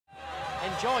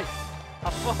Enjoy.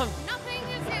 Have fun. Nothing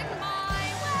is in my way.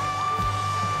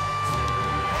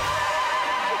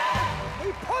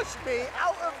 He pushed me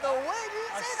out of the way. Did you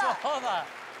see that? I saw that.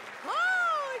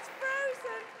 Oh, it's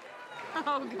frozen.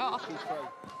 Oh, God.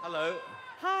 Hello.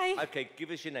 Hi. Okay, give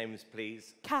us your names,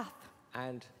 please. Kath.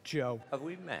 And Joe. have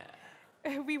we met?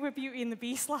 We were Beauty and the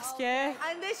Beast last year.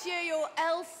 And this year you're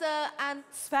Elsa and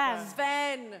Sven.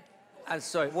 Sven. And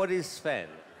sorry, what is Sven?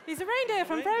 He's a reindeer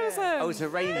from Frozen. Oh, it's a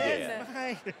reindeer.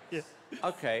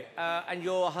 Okay, and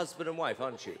you're husband and wife,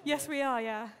 aren't you? Yes, we are,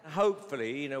 yeah.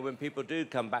 Hopefully, you know, when people do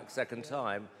come back second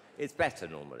time, it's better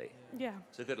normally. Yeah.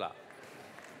 So good luck.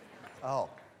 Oh,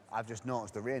 I've just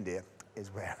noticed the reindeer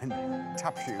is wearing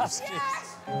tap shoes.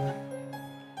 Yes!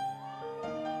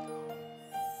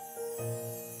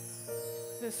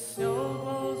 The snow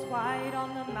glows white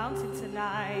on the mountain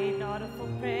tonight, not a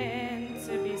footprint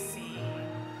to be seen.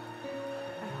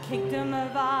 A kingdom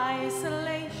of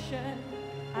isolation,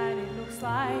 and it looks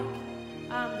like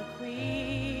I'm the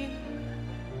queen.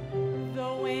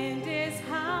 The wind is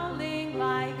howling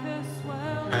like a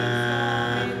swirling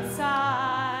storm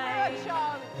inside.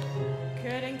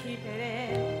 Couldn't keep it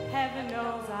in, heaven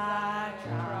knows I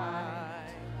tried.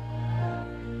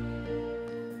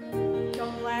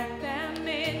 Don't let them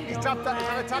in. He's tapped that. He's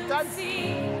had a tap dance.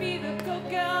 Be the good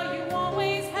girl you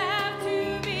always have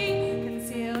to be.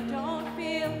 Conceal, don't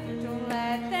feel, don't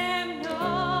let them know.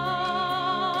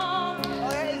 Oh,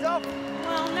 yeah, he's up.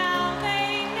 Well, now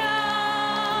they know.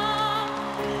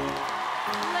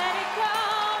 Let it go,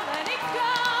 let it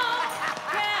go.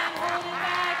 Can't hold it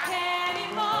back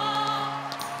anymore.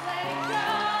 Let it go,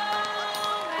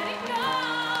 let it go.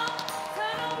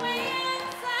 Turn away and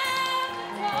slam the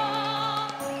door.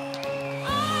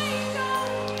 I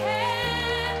don't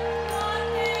care what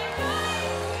they're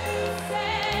going to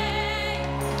say.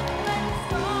 Let the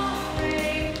storm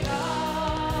break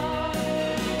on.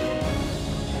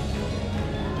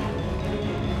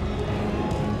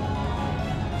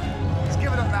 He's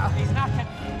giving up now. He's knackered.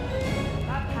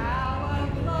 My power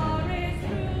glories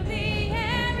through the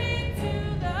air into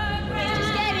the ground. He's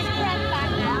just getting his breath back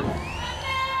now. I'm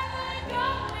never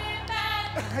going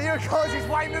back. Here it goes. He's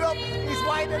winding it up. He's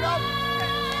winding it up.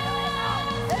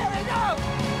 There we go.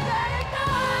 Let it go!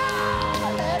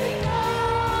 Let it go!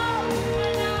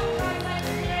 And now I'm like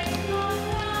a great on.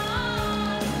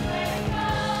 Let it go,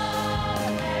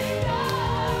 let it go.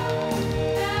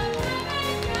 Now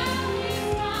let go is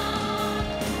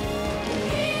gone.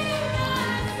 Here I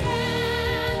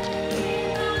stand,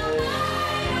 here on my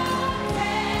own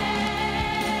day.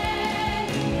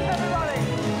 Everybody.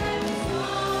 Let the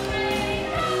storm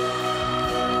break on.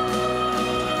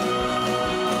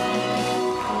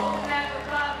 Don't ever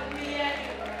bother me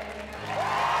anyway.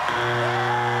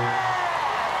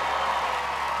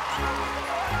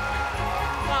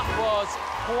 That was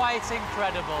quite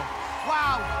incredible.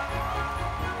 Wow.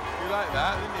 You like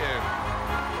that, didn't you?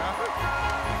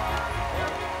 Yeah?